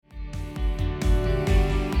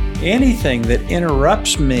anything that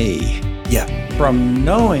interrupts me from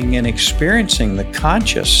knowing and experiencing the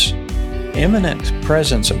conscious, imminent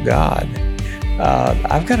presence of God,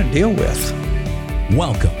 I've got to deal with.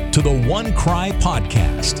 Welcome to the One Cry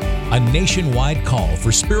Podcast, a nationwide call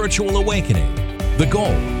for spiritual awakening. The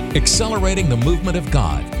goal, accelerating the movement of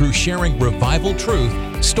God through sharing revival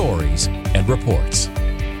truth, stories, and reports.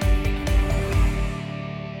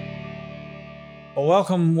 Well,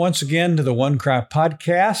 welcome once again to the One Cry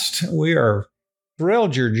Podcast. We are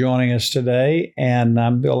thrilled you're joining us today, and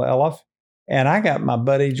I'm Bill Elliff, and I got my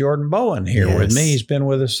buddy Jordan Bowen here with me. He's been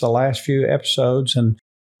with us the last few episodes, and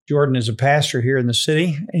Jordan is a pastor here in the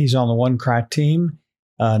city. He's on the One Cry team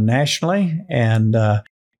nationally, and I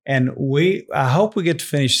hope we get to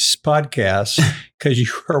finish this podcast because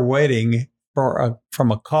you are waiting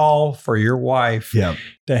from a call for your wife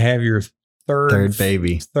to have your third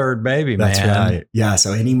baby. That's man. right. Yeah.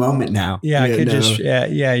 So any moment now. Yeah, you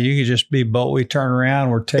could just be bold. We turn around,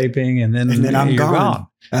 we're taping, and then I'm you're gone.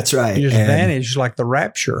 That's right. You just vanish like the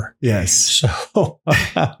rapture. Yes. So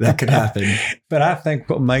that could happen. But I think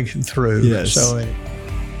we'll make it through. Yes. So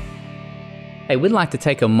hey, we'd like to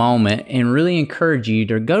take a moment and really encourage you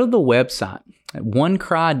to go to the website at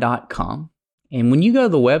onecry.com. And when you go to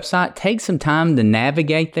the website, take some time to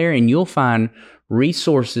navigate there, and you'll find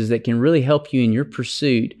resources that can really help you in your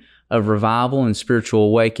pursuit of revival and spiritual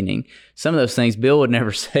awakening. Some of those things, Bill would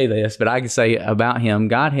never say this, but I can say about him,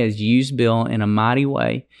 God has used Bill in a mighty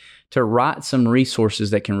way to write some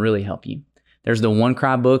resources that can really help you. There's the One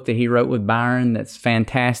Cry book that he wrote with Byron that's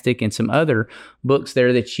fantastic, and some other books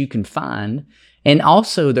there that you can find. And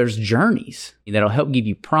also there's journeys that'll help give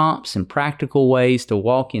you prompts and practical ways to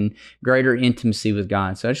walk in greater intimacy with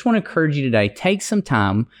God. So I just want to encourage you today, take some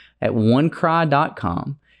time at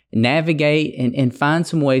onecry.com, navigate and find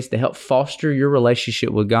some ways to help foster your relationship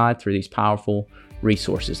with God through these powerful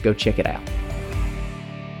resources. Go check it out.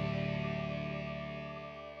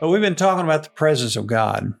 Well, we've been talking about the presence of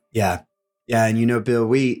God. Yeah. Yeah. And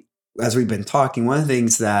Bill, as we've been talking, one of the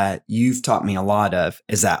things that you've taught me a lot of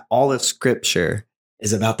is that all of Scripture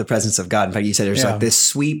is about the presence of God. In fact, you said there's like this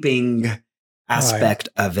sweeping aspect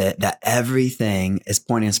of it, that everything is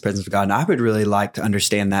pointing to the presence of God. And I would really like to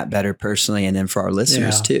understand that better personally, and then for our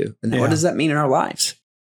listeners too. And what does that mean in our lives?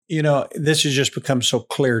 This has just become so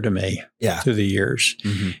clear to me through the years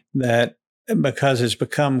that because it's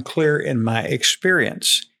become clear in my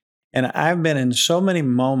experience. And I've been in so many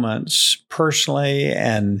moments personally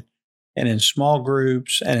and in small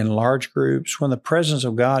groups and in large groups when the presence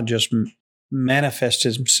of God just manifests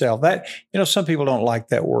himself. That, some people don't like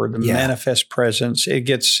that word, the manifest presence. It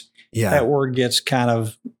gets, that word gets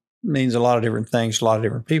means a lot of different things, to a lot of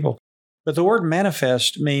different people. But the word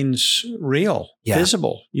manifest means real,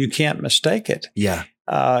 visible. You can't mistake it. Yeah.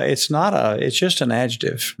 It's just an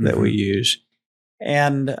adjective that we use.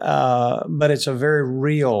 And, but it's a very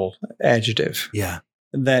real adjective. Yeah.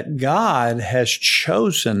 That God has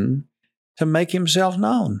chosen to make himself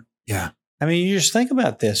known. Yeah. I mean, you just think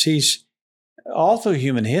about this. He's all through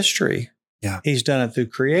human history. Yeah. He's done it through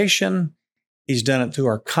creation. He's done it through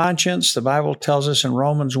our conscience. The Bible tells us in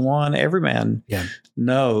Romans 1, every man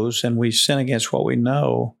knows, and we sin against what we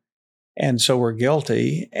know. And so we're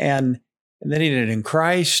guilty. And then he did it in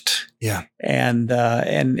Christ. Yeah. And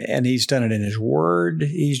he's done it in his word.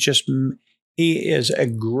 He is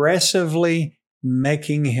aggressively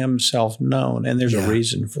making himself known. And there's a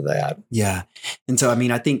reason for that. Yeah. And so,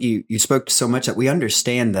 I think you spoke so much that we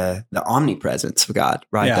understand the omnipresence of God,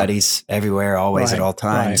 right? Yeah. That he's everywhere, always, at all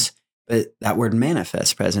times. Right. But that word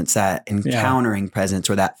manifest presence, that encountering presence,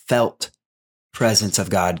 or that felt presence of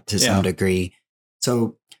God to some degree.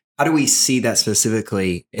 So how do we see that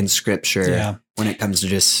specifically in Scripture when it comes to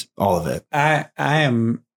just all of it? I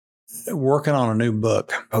am working on a new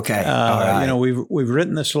book. Okay. All right. We've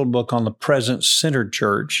written this little book on the presence-centered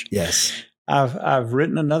church. Yes. I've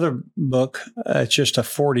written another book. It's just a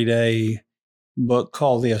 40-day book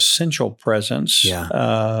called The Essential Presence.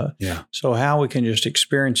 Yeah. So how we can just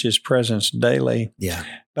experience his presence daily. Yeah.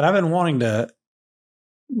 But I've been wanting to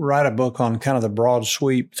write a book on kind of the broad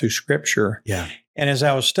sweep through Scripture. Yeah. And as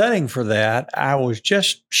I was studying for that, I was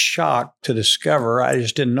just shocked to discover, I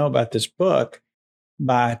just didn't know about this book,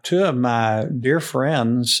 by two of my dear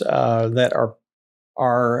friends that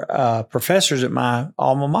are professors at my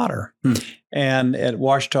alma mater and at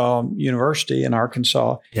Ouachita University in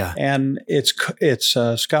Arkansas. Yeah. And it's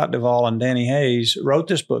Scott Duvall and Danny Hayes wrote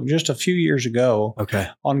this book just a few years ago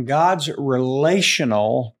on God's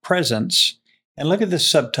relational presence. And look at this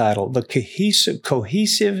subtitle, The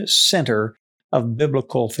Cohesive Center of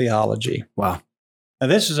Biblical Theology. Wow. Now,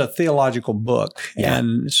 this is a theological book. Yeah.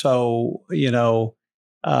 And so,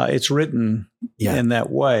 It's written in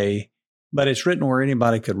that way, but it's written where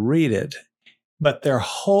anybody could read it. But their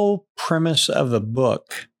whole premise of the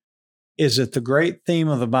book is that the great theme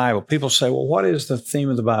of the Bible, people say, well, what is the theme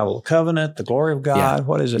of the Bible? The covenant, the glory of God,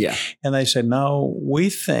 what is it? Yeah. And they say, no, we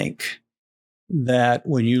think that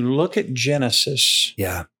when you look at Genesis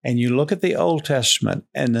and you look at the Old Testament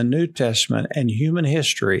and the New Testament and human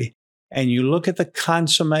history, and you look at the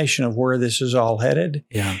consummation of where this is all headed,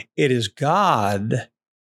 it is God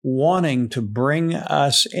wanting to bring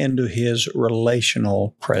us into his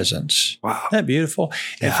relational presence. Wow. Isn't that beautiful?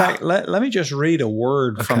 Yeah. In fact, let me just read a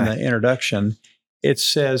word from the introduction. It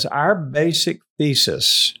says, our basic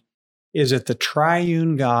thesis is that the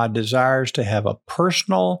triune God desires to have a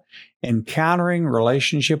personal, encountering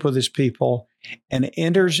relationship with his people and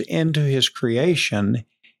enters into his creation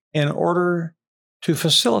in order to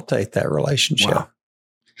facilitate that relationship. Wow.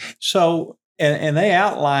 So, and they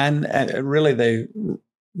outline, really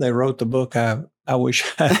they wrote the book I wish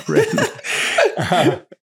I'd written.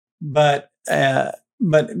 But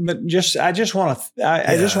just I just want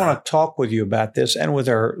to talk with you about this and with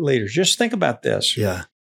our leaders. Just think about this. Yeah.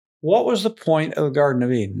 What was the point of the Garden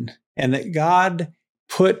of Eden? And that God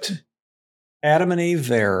put Adam and Eve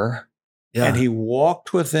there, and he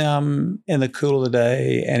walked with them in the cool of the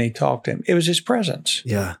day, and he talked to them. It was his presence.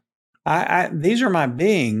 Yeah. These are my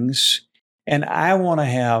beings, and I want to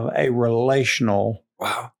have a relational.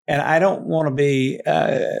 Wow. And I don't want to be,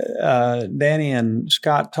 Danny and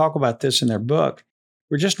Scott talk about this in their book.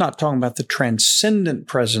 We're just not talking about the transcendent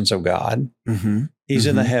presence of God. Mm-hmm. He's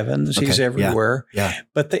in the heavens. Okay. He's everywhere. Yeah.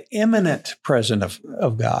 But the immanent presence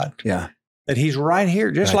of God. Yeah. That he's right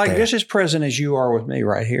here, just as present as you are with me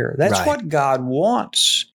right here. That's what God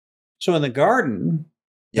wants. So in the garden,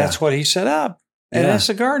 that's what he set up. And that's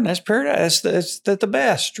the garden. That's paradise. That's the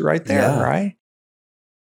best right there, right?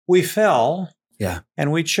 We fell. Yeah.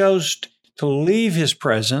 And we chose to leave his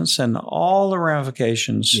presence and all the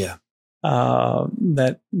ramifications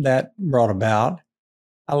that brought about.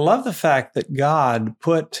 I love the fact that God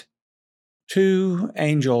put two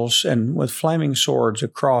angels and with flaming swords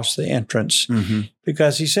across the entrance,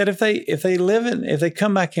 because he said if they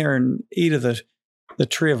come back here and eat of the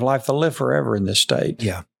tree of life, they'll live forever in this state.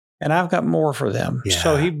 Yeah. And I've got more for them. Yeah.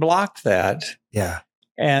 So he blocked that. Yeah.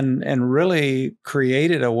 And really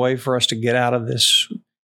created a way for us to get out of this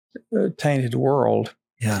tainted world.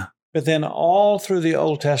 Yeah. But then all through the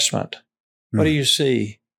Old Testament, what do you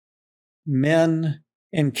see? Men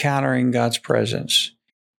encountering God's presence.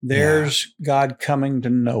 There's God coming to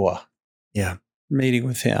Noah. Yeah. Meeting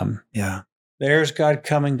with him. Yeah. There's God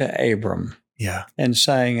coming to Abram. Yeah. And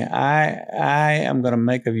saying, I am going to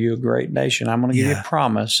make of you a great nation. I'm going to give you a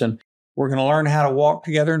promise, and we're going to learn how to walk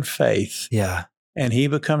together in faith. Yeah. And he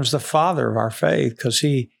becomes the father of our faith because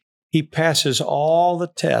he passes all the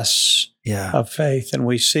tests of faith. And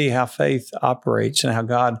we see how faith operates and how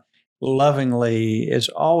God lovingly is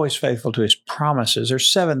always faithful to his promises.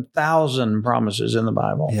 There's 7,000 promises in the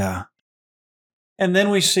Bible. Yeah. And then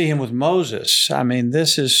we see him with Moses. I mean,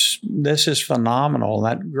 this is phenomenal.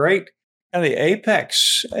 That great, the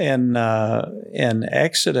apex in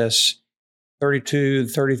Exodus 32,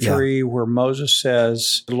 33, where Moses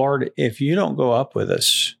says, Lord, if you don't go up with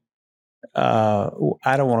us,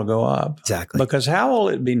 I don't want to go up. Exactly. Because how will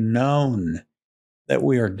it be known that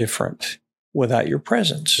we are different without your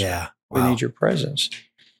presence? Yeah. Wow. We need your presence.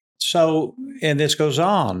 So, and this goes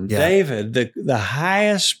on. Yeah. David, the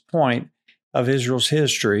highest point of Israel's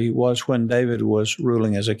history was when David was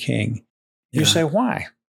ruling as a king. You say, why?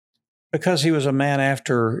 Because he was a man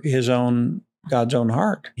after God's own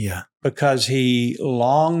heart. Yeah. Because he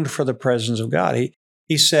longed for the presence of God.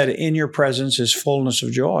 He said, in your presence is fullness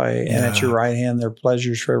of joy, and at your right hand there are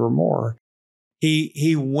pleasures forevermore.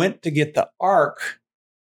 He went to get the ark,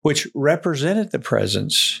 which represented the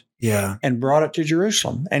presence, and brought it to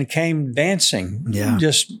Jerusalem and came dancing,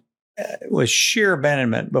 just with sheer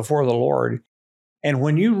abandonment before the Lord. And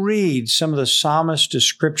when you read some of the psalmist's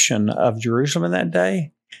description of Jerusalem in that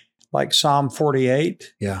day, like Psalm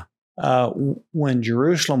 48, when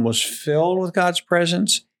Jerusalem was filled with God's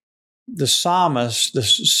presence, the psalmist, the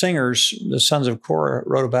singers, the sons of Korah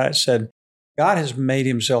wrote about it, said, God has made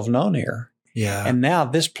himself known here. Yeah. And now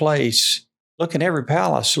this place, look in every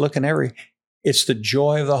palace, it's the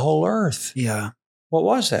joy of the whole earth. Yeah. What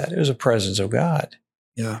was that? It was the presence of God.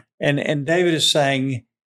 Yeah. And David is saying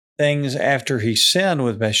things after he sinned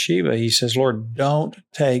with Bathsheba. He says, Lord, don't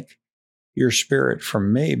take your spirit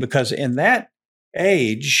from me. Because in that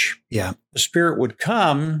age, the spirit would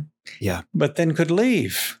come, but then could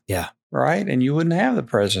leave. Yeah. Right? And you wouldn't have the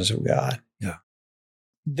presence of God. Yeah.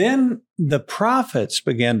 Then the prophets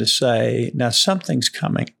began to say, now something's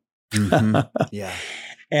coming. Yeah.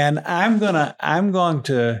 And I'm going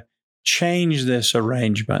to change this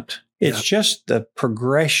arrangement. It's just the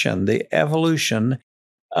progression, the evolution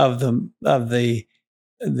of the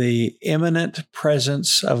imminent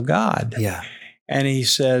presence of God. Yeah. And he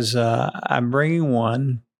says, I'm bringing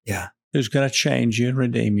one who's going to change you and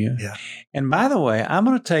redeem you. Yeah. And by the way, I'm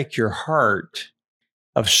going to take your heart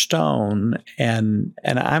of stone and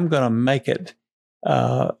I'm going to make it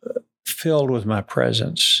filled with my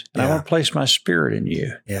presence. And I'm going to place my spirit in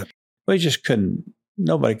you. Yeah.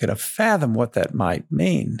 Nobody could have fathomed what that might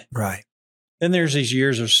mean. Right. Then there's these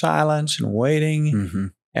years of silence and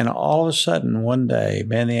waiting. And all of a sudden, one day,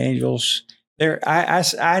 man, the angels,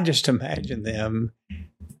 I just imagine them,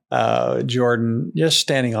 Jordan, just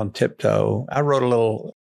standing on tiptoe. I wrote a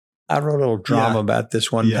little drama about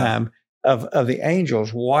this one time of the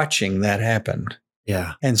angels watching that happen.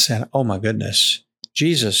 Yeah. And saying, oh my goodness,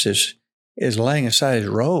 Jesus is laying aside his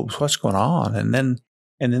robes. What's going on? And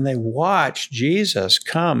then they watch Jesus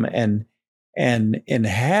come and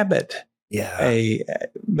inhabit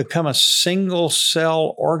become a single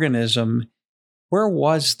cell organism. Where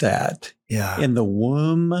was that? In the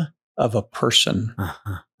womb of a person,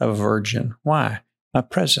 of a virgin. Why? My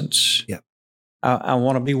presence. Yep. I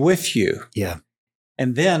want to be with you. Yeah.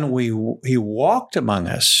 And then he walked among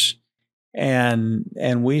us and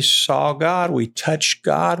we saw God, we touched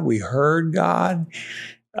God, we heard God.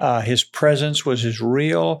 His presence was as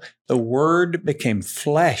real. The Word became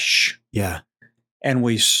flesh. Yeah. And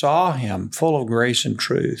we saw him full of grace and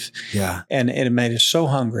truth. Yeah. And it made us so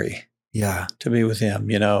hungry to be with him,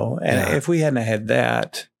 And if we hadn't had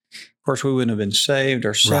that, of course, we wouldn't have been saved.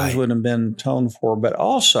 Our sins wouldn't have been atoned for. But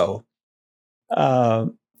also,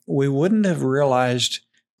 we wouldn't have realized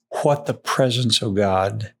what the presence of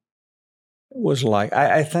God was like.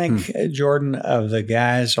 I think, Jordan, of the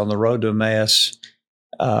guys on the road to Emmaus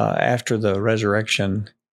after the resurrection,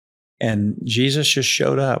 and Jesus just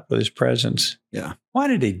showed up with his presence. Yeah. Why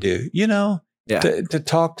did he do? To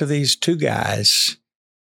talk to these two guys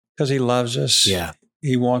because he loves us. Yeah.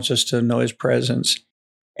 He wants us to know his presence.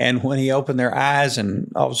 And when he opened their eyes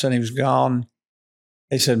and all of a sudden he was gone,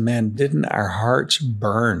 they said, man, didn't our hearts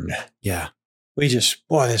burn? Yeah. This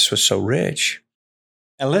was so rich.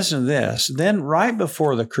 And listen to this. Then right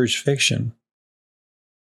before the crucifixion,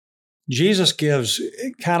 Jesus gives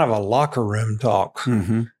kind of a locker room talk.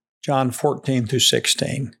 John 14 through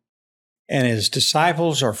 16. And his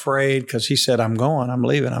disciples are afraid because he said, I'm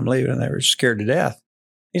leaving. And they were scared to death.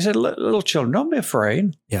 He said, little children, don't be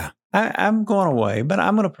afraid. Yeah. I'm going away, but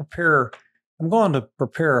I'm going to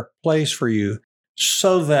prepare a place for you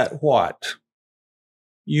so that what?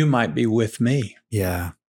 You might be with me.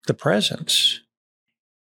 Yeah. The presence.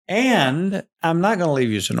 And I'm not going to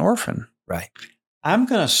leave you as an orphan. Right. I'm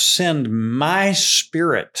going to send my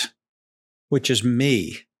spirit, which is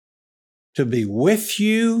me, to be with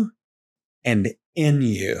you and in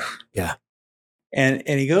you. Yeah. And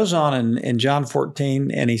he goes on in John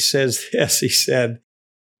 14 and he says this. He said,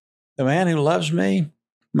 the man who loves me,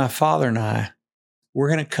 my Father and I, we're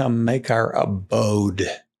going to come make our abode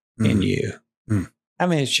in you. I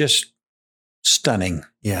mean, it's just stunning.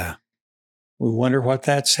 Yeah. We wonder what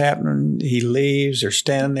that's happening. He leaves. They're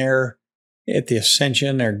standing there at the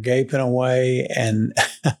ascension. They're gaping away. And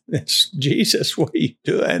it's Jesus, what are you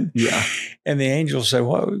doing? Yeah. And the angels say,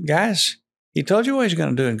 well, guys, he told you what he's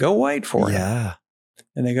going to do and go wait for him. Yeah.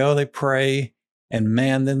 And they go, they pray. And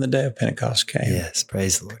man, then the day of Pentecost came. Yes.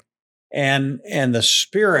 Praise the Lord. And the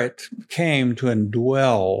Spirit came to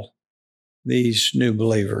indwell these new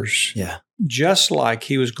believers. Yeah. Just like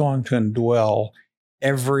he was going to indwell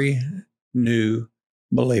every new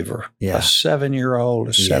believer. Yeah. A 7-year-old,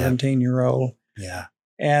 a 17-year-old. Yeah.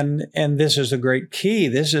 And this is the great key.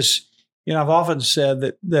 This is, I've often said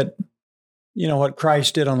that what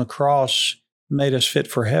Christ did on the cross made us fit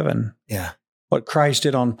for heaven. Yeah. What Christ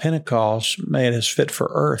did on Pentecost made us fit for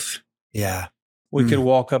earth. Yeah. We could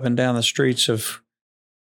walk up and down the streets of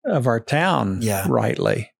our town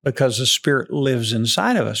rightly because the Spirit lives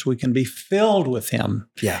inside of us. We can be filled with him.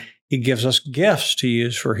 Yeah. He gives us gifts to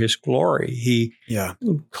use for his glory. He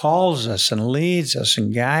calls us and leads us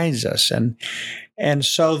and guides us. And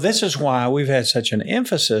so this is why we've had such an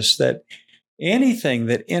emphasis that anything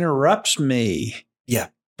that interrupts me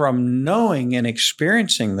from knowing and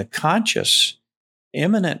experiencing the conscious,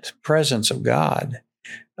 immanent presence of God,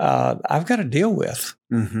 I've got to deal with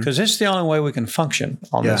because it's the only way we can function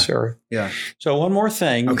on this earth. Yeah. So one more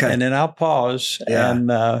thing, and then I'll pause. Yeah.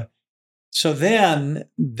 And so then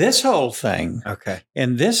this whole thing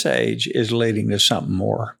in this age is leading to something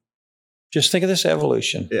more. Just think of this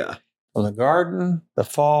evolution. Yeah. From the garden, the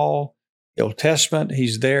fall, the Old Testament,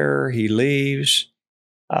 he's there, he leaves.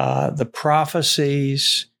 The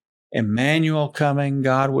prophecies, Emmanuel coming,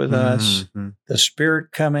 God with us, the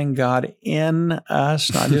Spirit coming, God in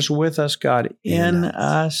us, not just with us, God in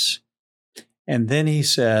us. And then he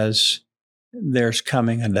says, there's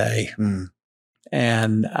coming a day,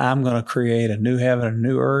 and I'm going to create a new heaven, a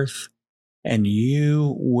new earth, and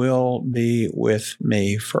you will be with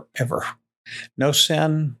me forever. No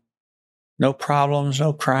sin, no problems,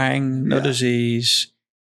 no crying, no disease.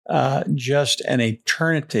 Just an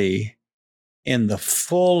eternity in the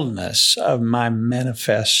fullness of my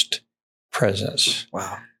manifest presence.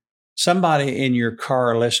 Wow. Somebody in your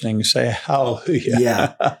car listening say hallelujah.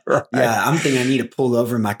 Yeah. Right. Yeah. I'm thinking I need to pull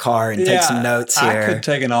over in my car and take some notes here. I could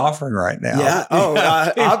take an offering right now. Yeah. Oh,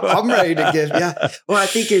 I'm ready to give. Yeah. Well, I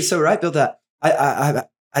think you're so right, Bill, that I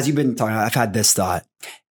as you've been talking, I've had this thought.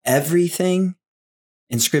 Everything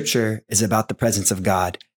in Scripture is about the presence of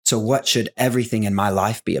God. So what should everything in my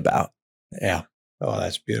life be about? Yeah. Oh,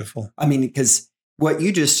 that's beautiful. I mean, because what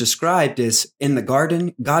you just described is in the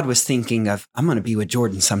garden, God was thinking of, I'm going to be with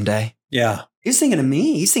Jordan someday. Yeah. He's thinking of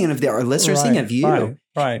me. He's thinking of our listeners, thinking of you.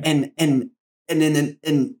 Right. And then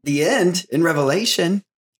in the end, in Revelation,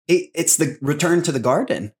 it's the return to the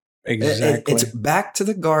garden. Exactly. It's back to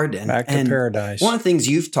the garden. Back to paradise. One of the things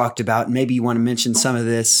you've talked about, and maybe you want to mention some of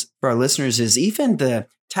this for our listeners, is even the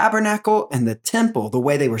tabernacle and the temple, the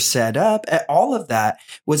way they were set up, all of that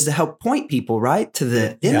was to help point people, right, to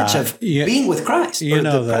the image of being with Christ. You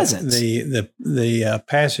know, the presence. The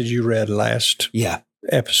passage you read last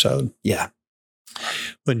episode. Yeah.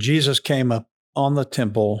 When Jesus came up on the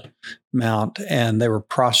Temple Mount and they were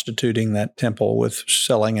prostituting that temple with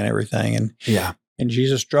selling and everything. And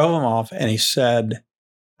Jesus drove them off and he said,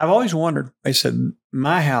 I've always wondered, he said,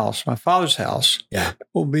 my house, my Father's house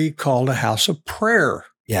will be called a house of prayer.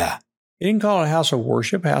 Yeah. He didn't call it a house of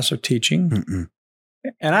worship, a house of teaching. Mm-mm.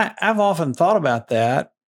 And I've often thought about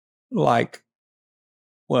that, like,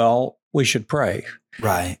 well, we should pray.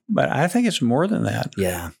 Right. But I think it's more than that.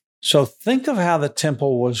 Yeah. So think of how the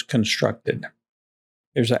temple was constructed.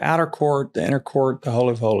 There's the outer court, the inner court, the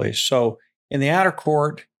Holy of Holies. So in the outer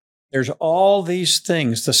court, there's all these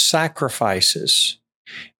things, the sacrifices.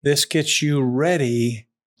 This gets you ready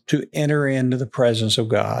to enter into the presence of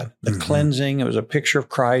God. The cleansing, it was a picture of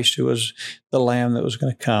Christ who was the lamb that was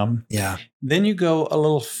going to come. Yeah. Then you go a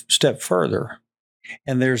little step further,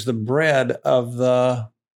 and there's the bread of the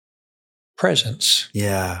presence.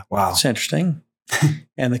 Yeah. Wow. It's interesting.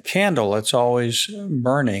 And the candle that's always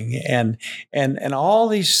burning, and all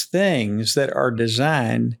these things that are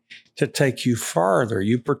designed to take you farther.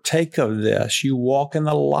 You partake of this. You walk in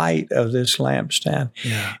the light of this lampstand.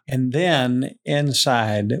 Yeah. And then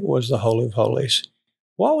inside was the Holy of Holies.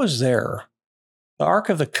 What was there? The Ark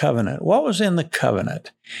of the Covenant. What was in the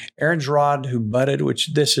covenant? Aaron's rod who budded,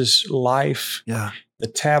 which this is life. Yeah. The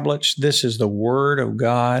tablets, this is the word of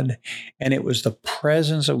God. And it was the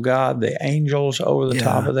presence of God, the angels over the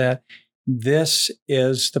top of that. This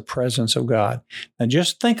is the presence of God. Now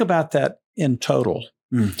just think about that in total.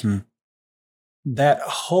 Mm-hmm. That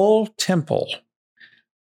whole temple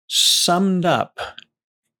summed up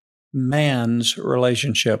man's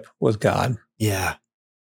relationship with God. Yeah.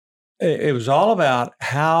 It was all about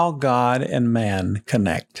how God and man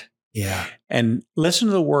connect. Yeah. And listen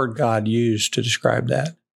to the word God used to describe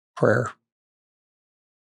that, prayer.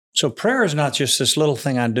 So prayer is not just this little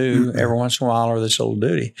thing I do every once in a while or this little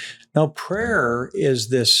duty. No, prayer is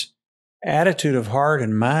this attitude of heart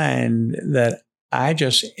and mind that I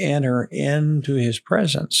just enter into his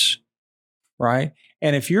presence, right?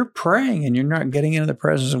 And if you're praying and you're not getting into the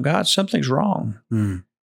presence of God, something's wrong.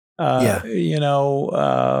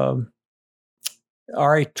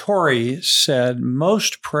 R.A. Torrey said,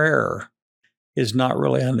 most prayer is not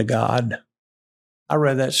really unto God. I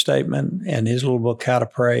read that statement in his little book, How to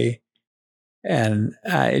Pray, and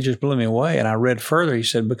it just blew me away. And I read further. He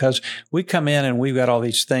said, because we come in and we've got all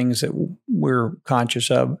these things that we're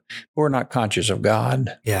conscious of, we're not conscious of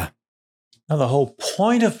God. Yeah. Now, the whole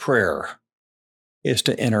point of prayer is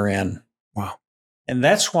to enter in. Wow. And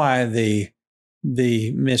that's why the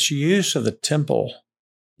misuse of the temple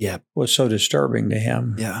was so disturbing to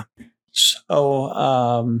him. Yeah.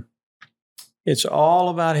 So it's all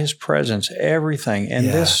about his presence, everything. And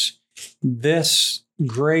this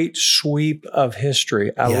great sweep of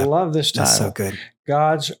history. I love this title. That's so good.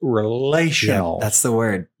 God's relational. That's the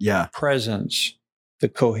word. Yeah. Presence, the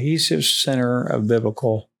cohesive center of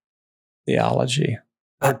biblical theology.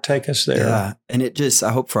 Lord, take us there. Yeah. And it just,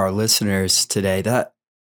 I hope for our listeners today that,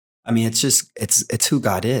 I mean, it's who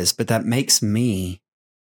God is, but that makes me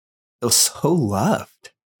feel so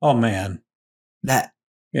loved. Oh man. That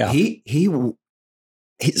he's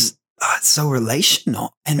so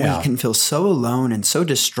relational, and we can feel so alone and so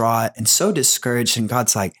distraught and so discouraged. And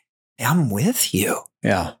God's like, hey, I'm with you.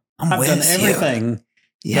 Yeah. I've done everything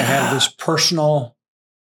to have this personal,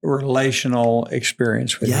 relational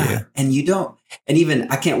experience with you. And you don't, and even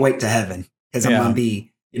I can't wait to heaven because I'm going to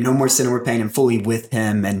be no more sin or pain and fully with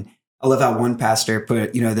him. And I love how one pastor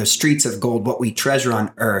put, the streets of gold, what we treasure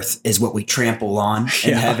on earth is what we trample on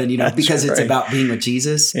in heaven, because it's about being with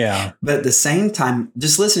Jesus. Yeah. But at the same time,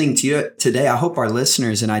 just listening to you today, I hope our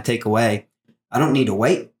listeners and I take away, I don't need to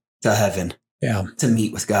wait to heaven to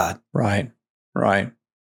meet with God. Right.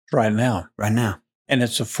 Right now. And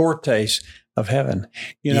it's a foretaste of heaven.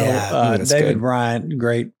 David good. Bryant,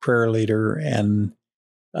 great prayer leader, and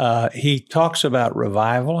he talks about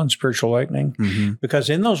revival and spiritual awakening because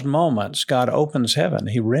in those moments, God opens heaven.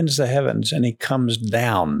 He rends the heavens and he comes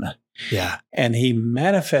down. Yeah. And he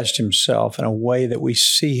manifests himself in a way that we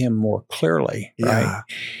see him more clearly. Right.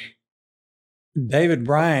 David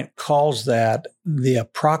Bryant calls that the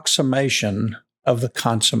approximation of the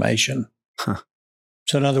consummation. Huh.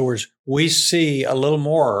 So in other words, we see a little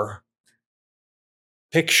more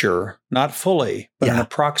picture, not fully, but an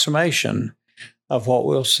approximation of what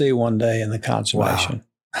we'll see one day in the consummation.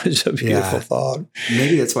 Wow. It's a beautiful thought.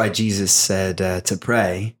 Maybe that's why Jesus said to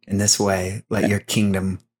pray in this way, let your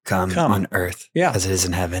kingdom come on earth as it is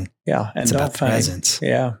in heaven. Yeah. And it's about the presence.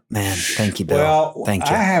 Yeah. Man, thank you, Bill. Well, thank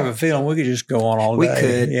you. I have a feeling we could just go on all day. We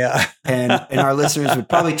could. Yeah. and our listeners would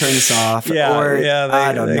probably turn us off.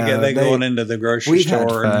 I don't know. They're going into the grocery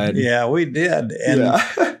store. Had fun. We did. And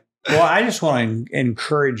well, I just want to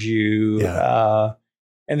encourage you.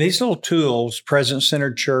 And these little tools,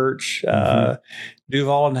 Presence-Centered Church,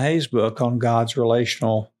 Duval and Hayes' book on God's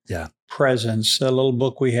relational presence, a little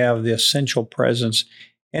book we have, The Essential Presence,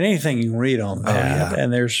 and anything you can read on that.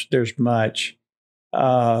 And there's much.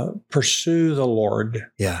 Pursue the Lord.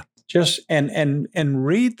 Yeah. Just and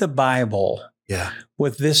read the Bible. Yeah.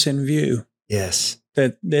 With this in view. Yes.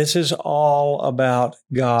 That this is all about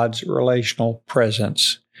God's relational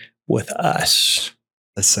presence with us.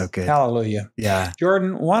 That's so good. Hallelujah. Yeah.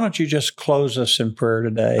 Jordan, why don't you just close us in prayer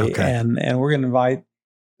today? Okay. And we're going to invite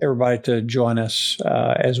everybody to join us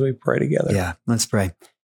as we pray together. Yeah. Let's pray.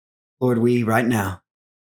 Lord, right now,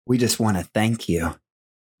 we just want to thank you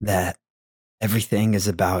that everything is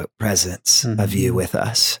about presence of you with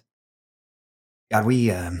us. God,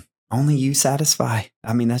 we only you satisfy.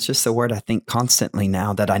 I mean, that's just the word I think constantly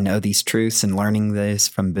now that I know these truths and learning this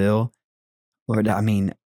from Bill. Lord, I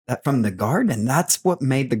mean, that from the garden, that's what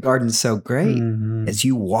made the garden so great, is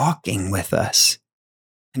you walking with us.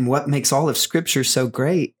 And what makes all of Scripture so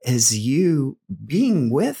great is you being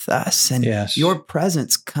with us and your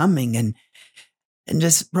presence coming in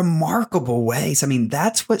just remarkable ways. I mean,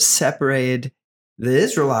 that's what separated the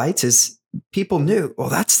Israelites is people knew, well,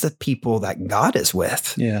 that's the people that God is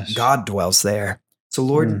with. Yes. God dwells there. So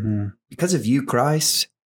Lord, because of you, Christ,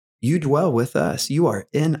 you dwell with us. You are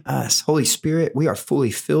in us. Holy Spirit, we are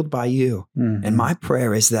fully filled by you. And my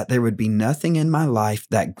prayer is that there would be nothing in my life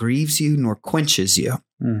that grieves you nor quenches you,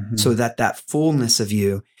 so that fullness of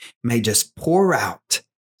you may just pour out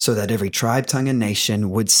so that every tribe, tongue, and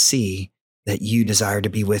nation would see that you desire to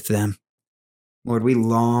be with them. Lord, we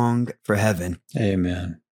long for heaven.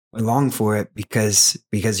 Amen. We long for it because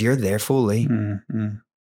you're there fully. And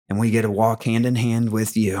we get to walk hand in hand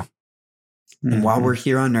with you. And while we're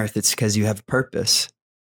here on earth, it's because you have a purpose.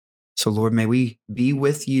 So, Lord, may we be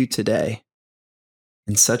with you today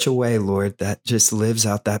in such a way, Lord, that just lives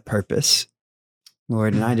out that purpose.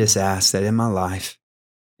 Lord, and I just ask that in my life,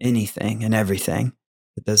 anything and everything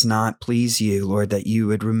that does not please you, Lord, that you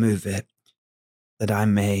would remove it, that I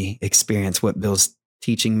may experience what Bill's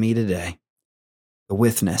teaching me today, the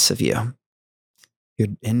witness of you, your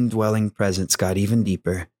indwelling presence, God, even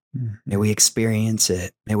deeper. May we experience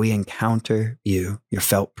it. May we encounter you, your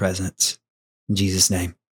felt presence. In Jesus'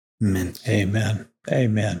 name, amen. Amen.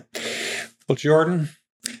 Amen. Well, Jordan,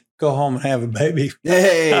 go home and have a baby.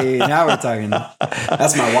 Hey, now we're talking.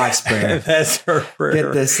 That's my wife's prayer. That's her prayer.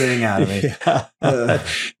 Get this thing out of me.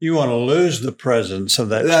 You want to lose the presence of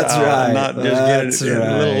that That's child. Right. Not just get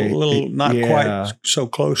it a little not quite so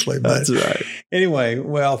closely. But that's right. Anyway,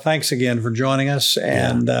 well, thanks again for joining us.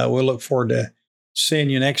 And we'll look forward to seeing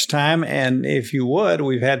you next time. And if you would,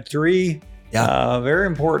 we've had 3 very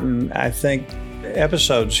important, I think,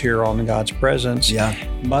 episodes here on God's presence. Yeah.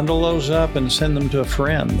 Bundle those up and send them to a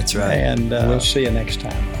friend. That's right. And we'll see you next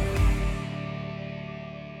time.